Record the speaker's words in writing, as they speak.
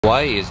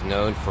Hawaii is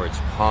known for its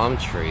palm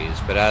trees,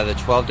 but out of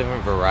the 12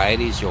 different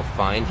varieties you'll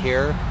find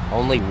here,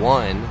 only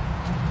one,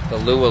 the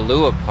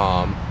LouLu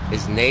palm,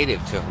 is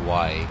native to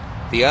Hawaii.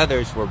 The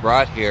others were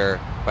brought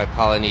here by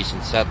Polynesian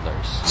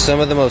settlers. Some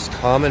of the most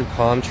common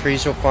palm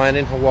trees you'll find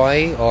in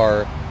Hawaii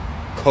are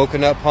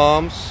coconut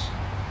palms,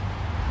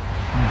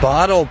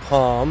 bottle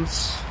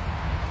palms,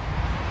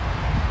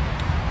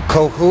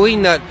 kohui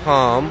nut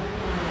palm,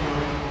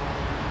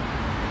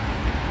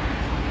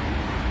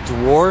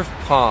 dwarf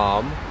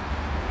palm.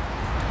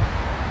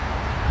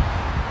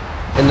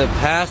 In the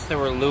past, there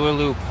were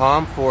LouLu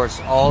palm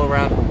forests all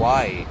around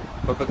Hawaii,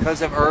 but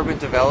because of urban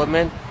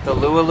development, the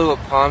LouLu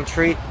palm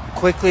tree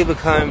quickly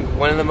became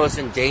one of the most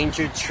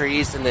endangered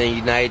trees in the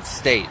United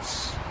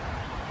States.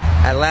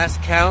 At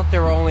last count,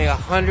 there were only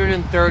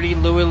 130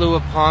 LouLu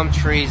palm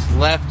trees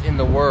left in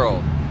the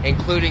world,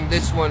 including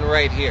this one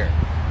right here.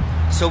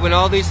 So when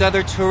all these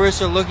other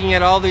tourists are looking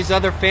at all these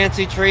other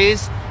fancy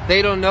trees,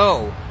 they don't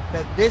know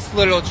that this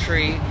little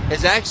tree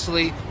is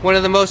actually one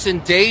of the most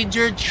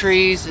endangered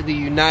trees in the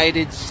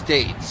United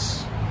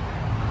States.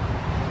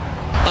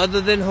 Other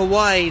than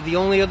Hawaii, the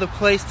only other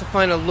place to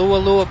find a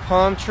LouLu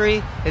palm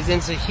tree is in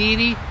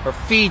Tahiti or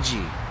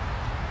Fiji.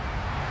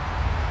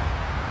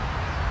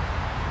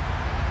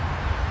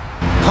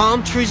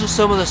 Palm trees are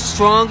some of the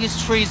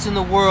strongest trees in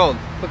the world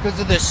because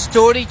of their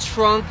sturdy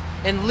trunk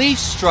and leaf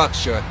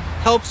structure.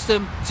 Helps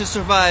them to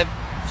survive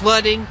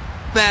flooding,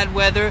 bad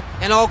weather,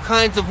 and all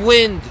kinds of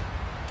wind.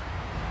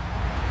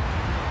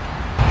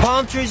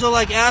 Palm trees are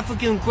like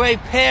African gray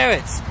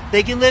parrots.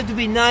 They can live to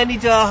be 90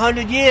 to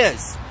 100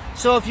 years.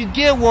 So if you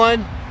get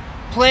one,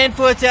 plan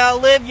for it to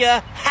outlive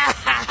ya.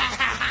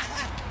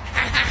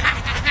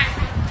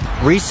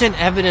 Recent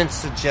evidence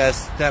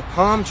suggests that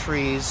palm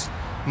trees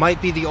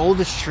might be the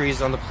oldest trees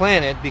on the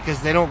planet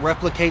because they don't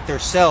replicate their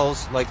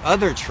cells like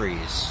other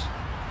trees.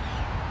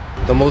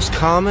 The most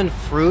common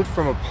fruit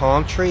from a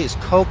palm tree is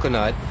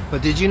coconut,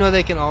 but did you know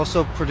they can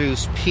also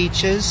produce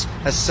peaches,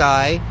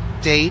 acai,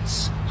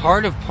 dates,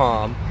 heart of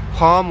palm,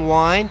 palm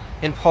wine,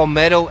 and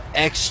palmetto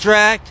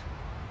extract?